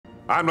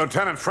I'm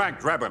Lieutenant Frank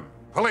Drebin,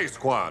 Police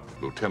Squad.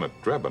 Lieutenant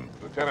Drebin?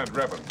 Lieutenant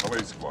Drebin,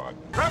 Police Squad.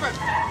 Drebin!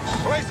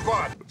 Police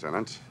Squad!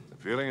 Lieutenant? The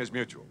feeling is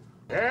mutual.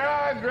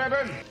 Yeah,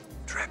 Drebin!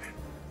 Drebin.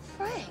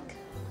 Frank.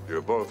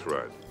 You're both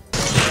right.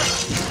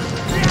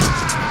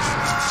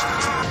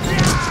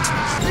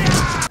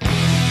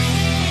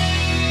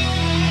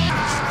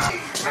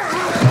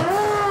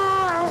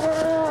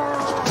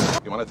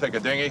 You want to take a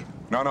dinghy?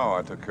 No,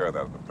 I took care of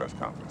that at the press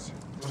conference.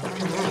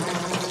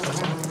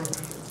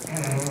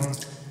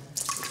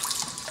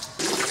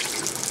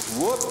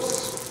 Whoops.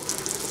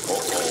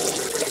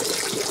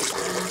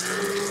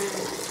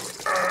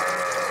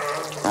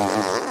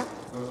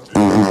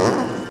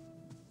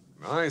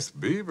 Nice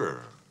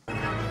beaver.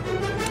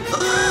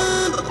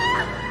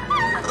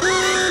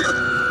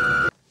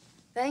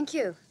 Thank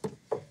you.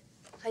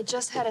 I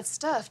just had it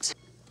stuffed.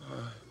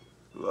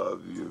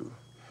 Love you.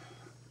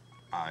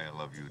 I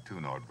love you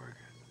too, Nordberg.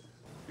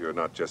 You're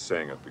not just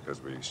saying it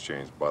because we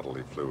exchanged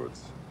bodily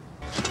fluids.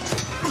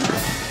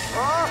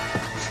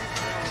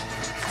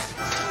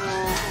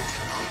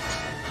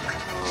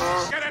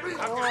 Get it!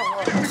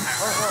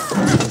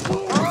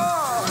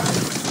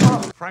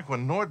 Frank,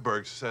 when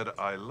Nordberg said,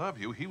 I love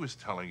you, he was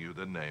telling you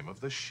the name of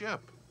the ship.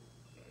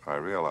 I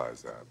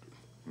realize that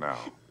now.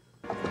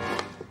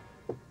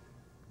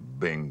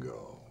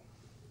 Bingo.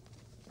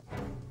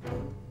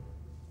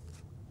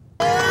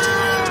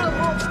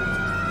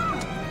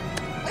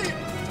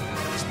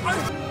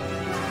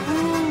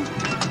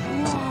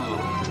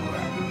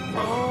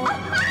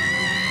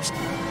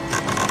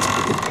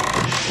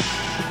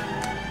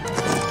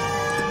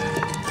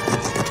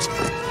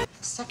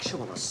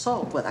 Sexual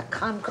assault with a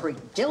concrete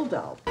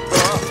dildo.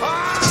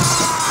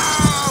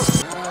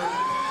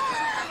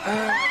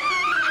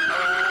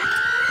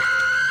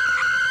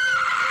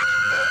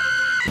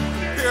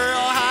 Imperial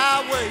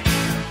Highway,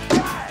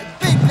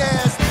 big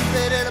nasty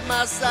lady at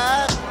my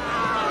side.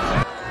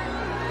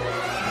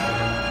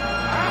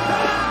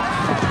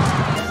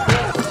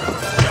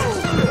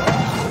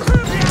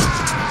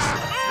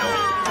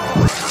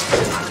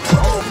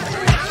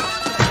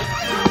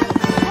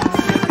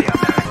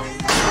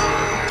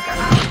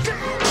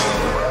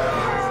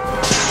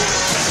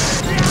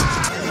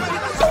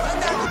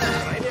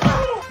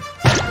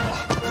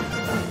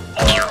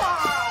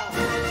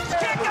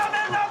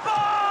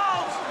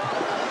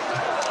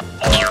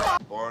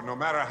 No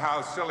matter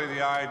how silly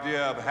the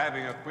idea of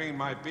having a queen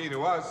might be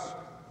to us,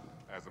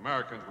 as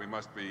Americans, we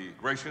must be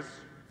gracious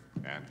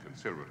and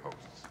considerate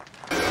hosts.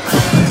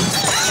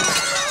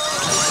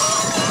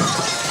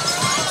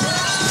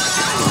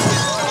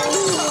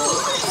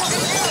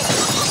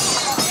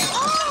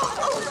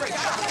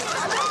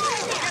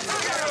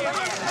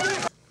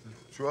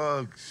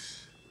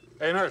 Drugs.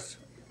 Hey, nurse,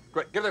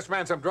 quick, give this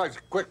man some drugs.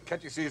 Quick,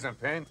 can't you see he's in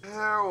pain?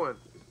 Heroin.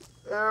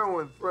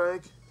 Heroin,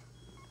 Frank.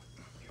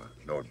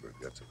 Nordberg,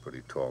 that's a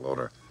pretty tall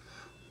order.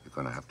 You're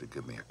gonna have to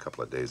give me a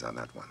couple of days on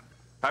that one.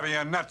 Having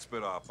your nuts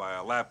bit off by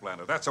a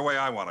Laplander, that's the way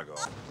I want to go.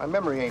 My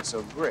memory ain't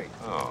so great.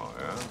 Oh,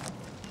 yeah?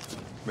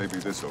 Maybe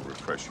this'll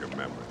refresh your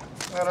memory.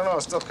 I don't know,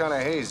 it's still kind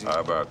of hazy. How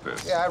about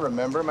this? Yeah, I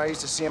remember him. I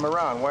used to see him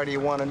around. Why do you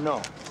want to know?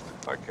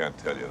 I can't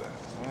tell you that.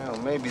 Well,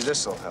 maybe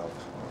this'll help.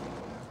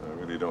 I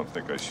really don't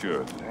think I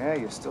should. Yeah,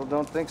 you still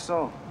don't think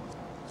so?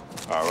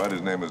 All right,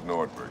 his name is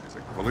Nordberg. He's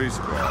a police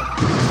squad.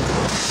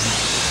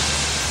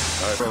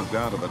 I drove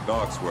down to the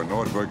docks where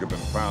Nordberg had been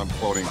found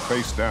floating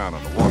face down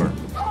in the water.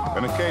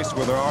 In a case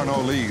where there are no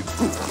leads.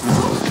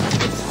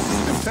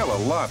 They tell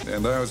a lot,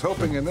 and I was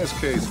hoping in this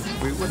case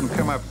we wouldn't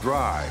come up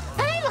dry.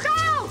 Hey, look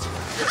out!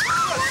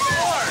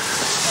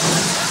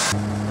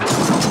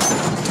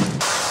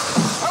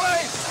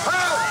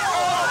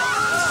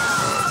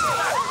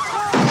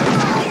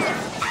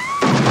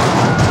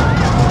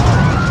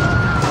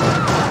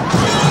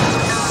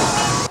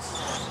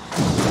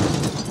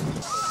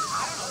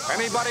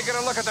 Anybody get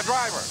a look at the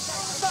driver?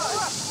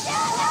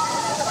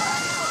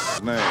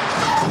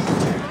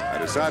 I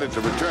decided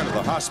to return to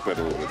the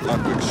hospital with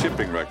Ludwig's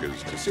shipping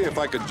records to see if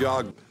I could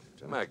jog.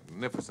 It's a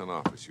magnificent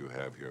office you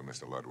have here,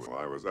 Mr. Ludwig. Well,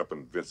 I was up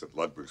in Vincent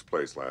Ludwig's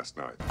place last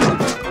night.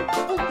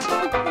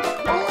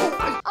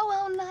 Oh,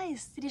 how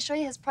nice. Did he show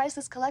you his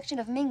priceless collection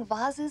of Ming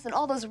vases and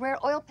all those rare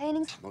oil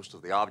paintings? Most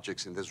of the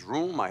objects in this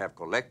room I have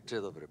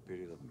collected over a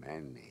period of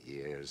many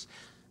years.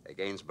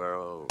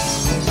 Gainsborough.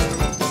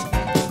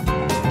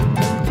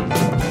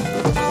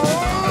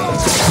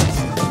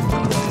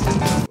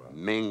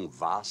 Ming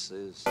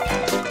vases.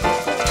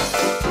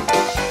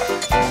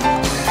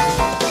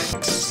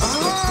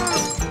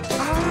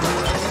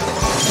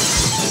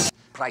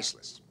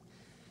 Priceless.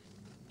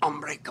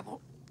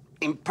 Unbreakable.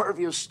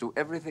 Impervious to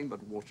everything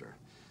but water.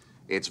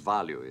 Its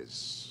value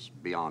is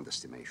beyond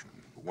estimation.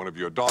 One of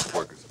your dock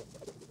workers.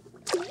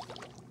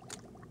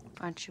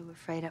 Aren't you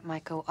afraid it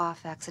might go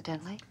off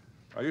accidentally?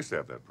 I used to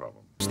have that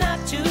problem.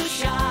 Not too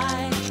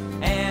shy,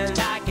 and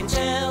I can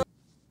tell.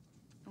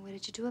 And what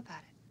did you do about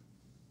it?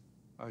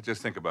 I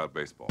just think about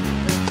baseball. Now,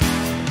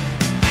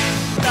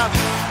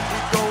 we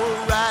go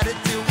right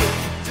until we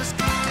just...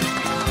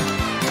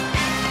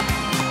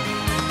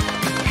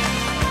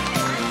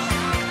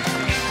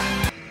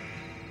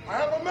 I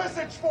have a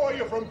message for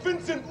you from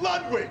Vincent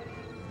Ludwig.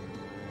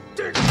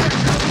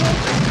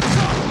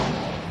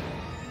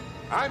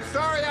 I'm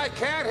sorry I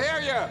can't hear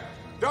you.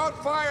 Don't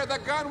fire the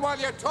gun while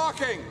you're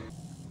talking.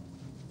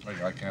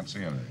 I can't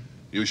see anything.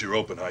 Use your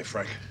open eye,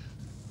 Frank.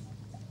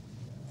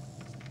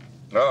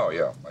 Oh,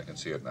 yeah, I can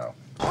see it now.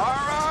 All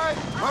right,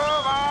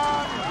 move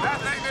on.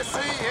 Nothing to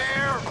see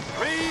here.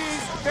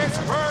 Please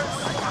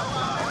disperse.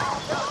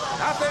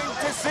 Nothing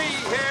to see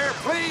here,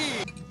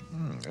 please.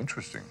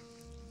 Interesting.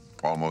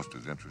 Almost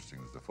as interesting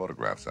as the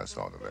photographs I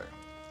saw today.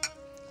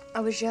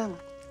 I was young.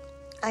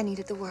 I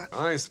needed the work.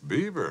 Nice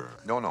beaver.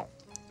 No.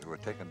 They were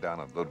taken down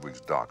at Ludwig's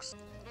docks.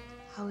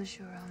 How was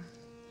your,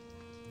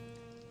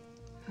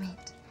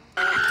 meat?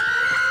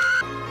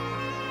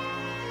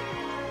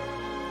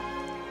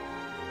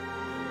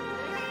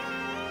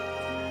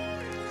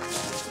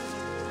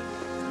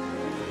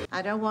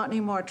 I don't want any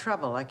more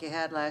trouble like you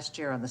had last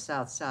year on the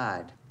South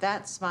Side.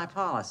 That's my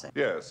policy.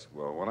 Yes,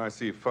 well, when I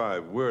see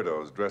 5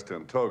 weirdos dressed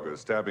in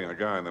togas stabbing a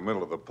guy in the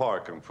middle of the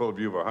park in full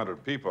view of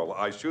 100 people,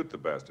 I shoot the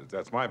bastards.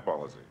 That's my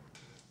policy.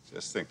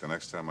 Just think the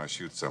next time I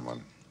shoot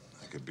someone,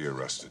 I could be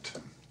arrested.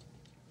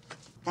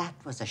 That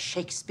was a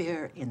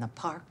Shakespeare in the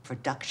Park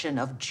production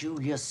of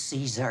Julius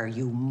Caesar,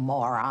 you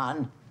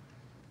moron.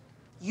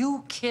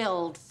 You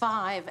killed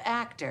 5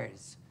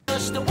 actors.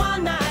 Just a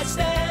one-night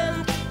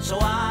stand, so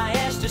I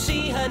asked to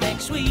see her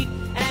next week,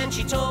 and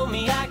she told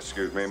me I...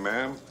 Excuse me,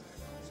 ma'am.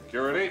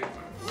 Security?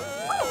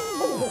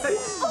 All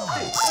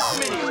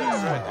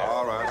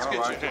right,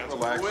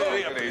 relax,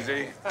 take it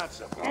easy.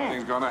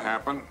 Nothing's gonna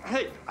happen.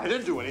 Hey, I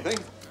didn't do anything.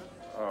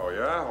 Oh,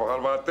 yeah? Well, how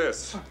about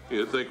this?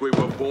 You think we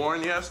were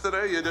born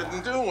yesterday? You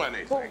didn't do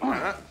anything,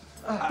 huh?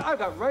 I've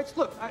got rights.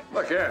 Look,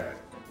 Look, Ed.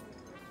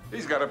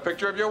 He's got a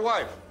picture of your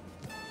wife.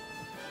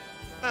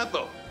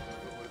 Ethel.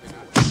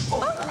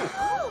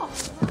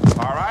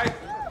 All right?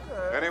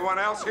 Anyone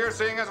else here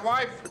seeing his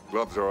wife?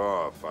 Gloves are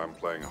off. I'm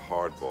playing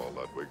hardball,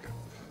 Ludwig.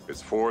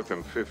 It's 4th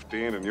and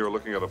 15, and you're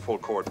looking at a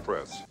full-court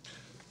press.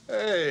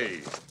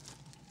 Hey,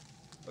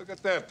 look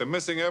at that. The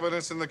missing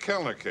evidence in the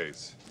Kellner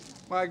case.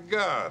 My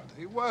God,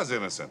 he was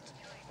innocent.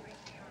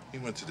 He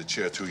went to the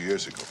chair 2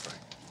 years ago,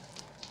 Frank.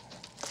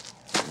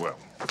 Well,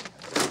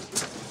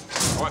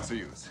 what's the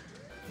use?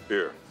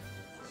 Here,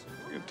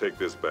 you can take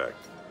this back.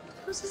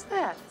 Whose is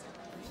that?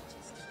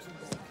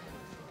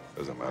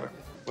 Doesn't matter.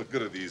 What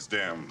good are these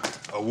damn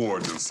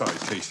awards and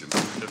citations?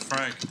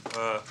 Frank,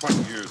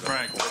 20 years.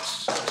 Frank,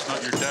 it's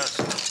not your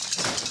desk.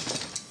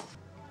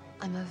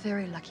 I'm a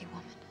very lucky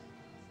woman.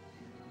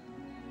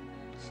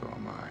 So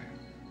am I.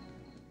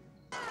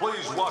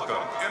 Please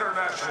welcome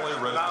internationally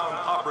renowned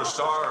opera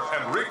star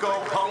Enrico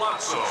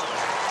Palazzo.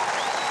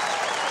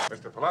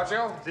 Mr.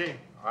 Palazzo? Si.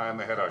 I am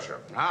the head usher.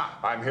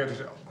 I'm here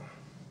to...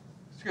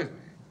 Excuse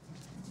me.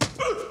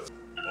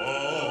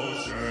 Oh,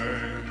 say,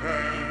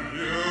 can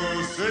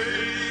you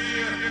see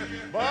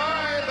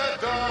by the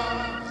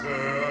dawn's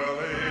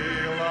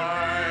early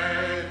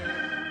light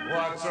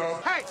what's so...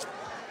 Hey,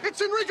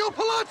 it's Enrico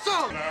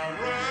Palazzo. The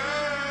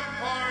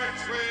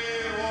ramparts we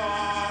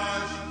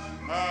watch,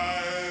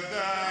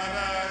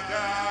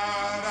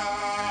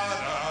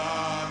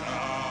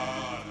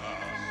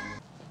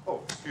 Oh,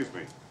 excuse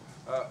me.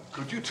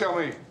 Could you tell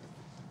me,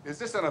 is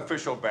this an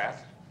official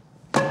bat?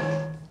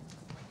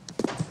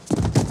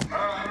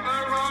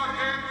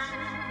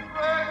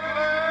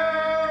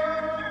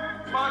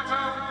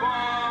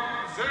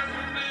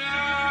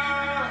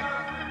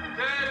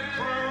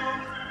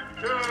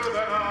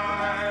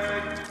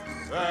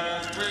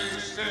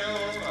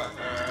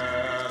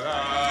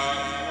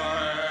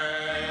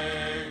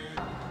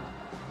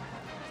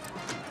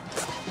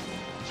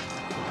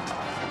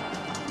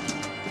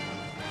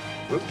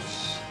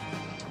 Whoops.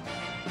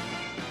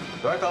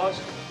 Sorry, fellas.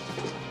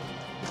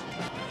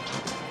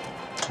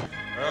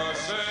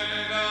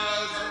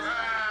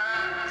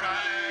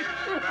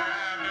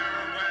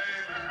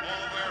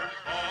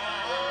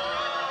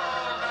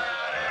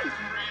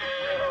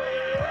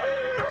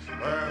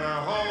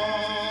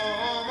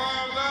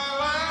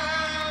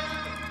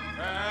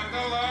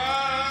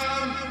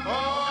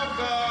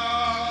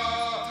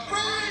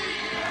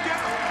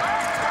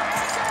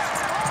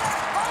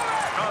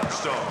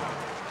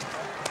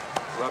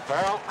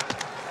 Pal.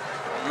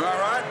 You all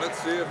right? Let's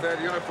see if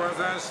that uniform's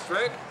on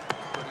straight.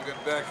 Put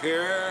it back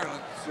here.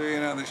 Let's see,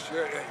 now the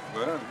shirt.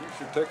 Well, you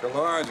should take a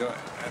large. A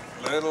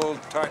little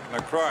tight in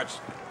the crotch.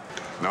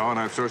 No, and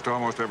I've searched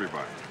almost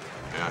everybody.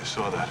 Yeah, I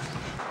saw that.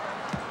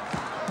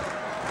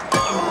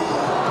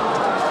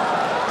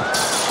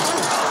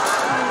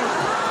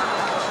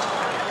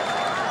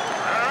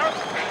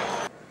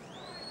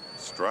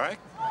 Strike?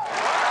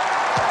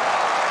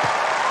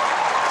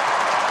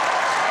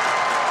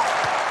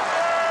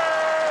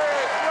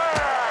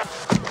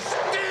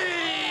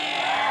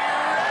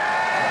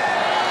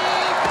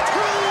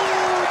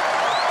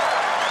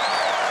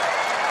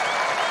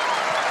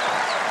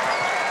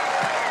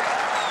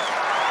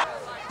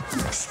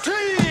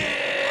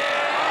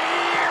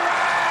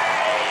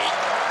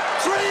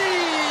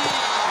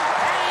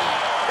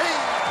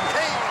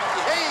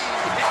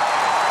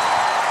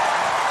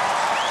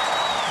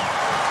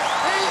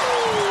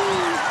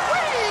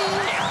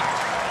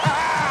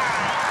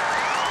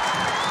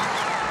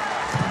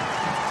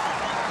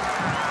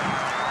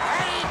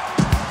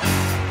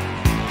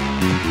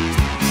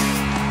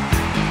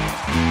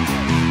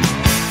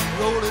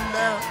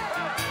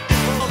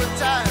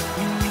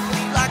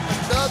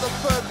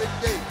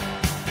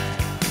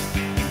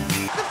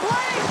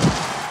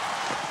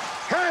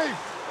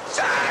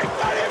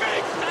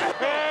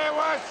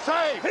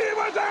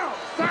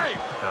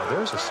 Now,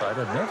 there's a sight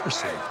I've never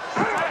seen.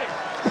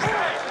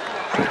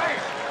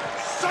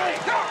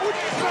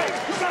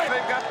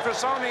 They've got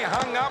Frisoni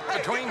hung up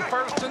between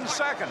first and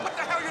second. What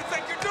the hell you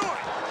think you're doing?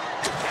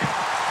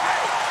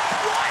 Hey,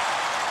 what?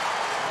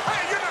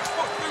 Hey, you're not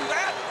supposed to do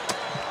that.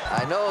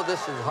 I know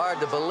this is hard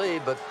to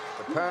believe, but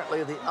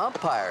apparently the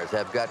umpires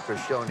have got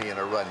Frisoni in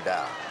a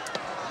rundown.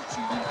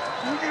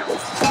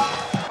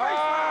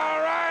 All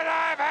right,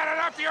 I've had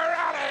enough. You're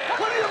out of here.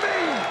 What do you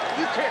mean?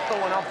 You can't throw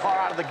an umpire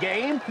out of the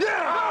game.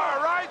 Yeah. All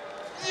right,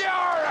 you're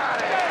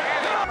out of here.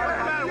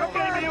 What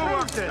game you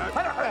worked in?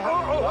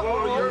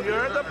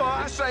 You're the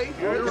boss.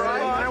 You're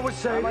right. I would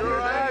say. You're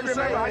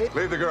right.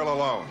 Leave the girl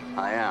alone.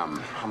 I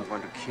am. I'm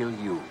going to kill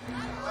you.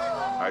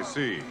 I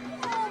see.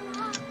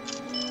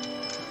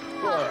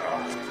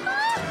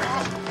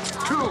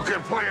 Two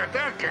can play at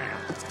that game.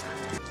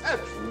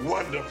 That's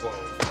wonderful.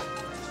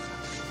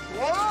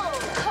 Whoa!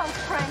 Oh,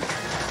 Frank,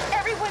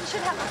 everyone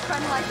should have a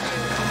friend like you.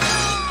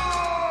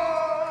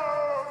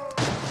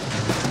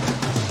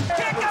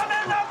 Kick him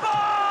in the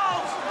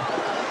balls!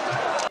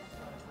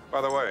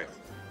 By the way,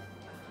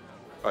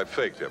 I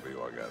faked every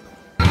orgasm.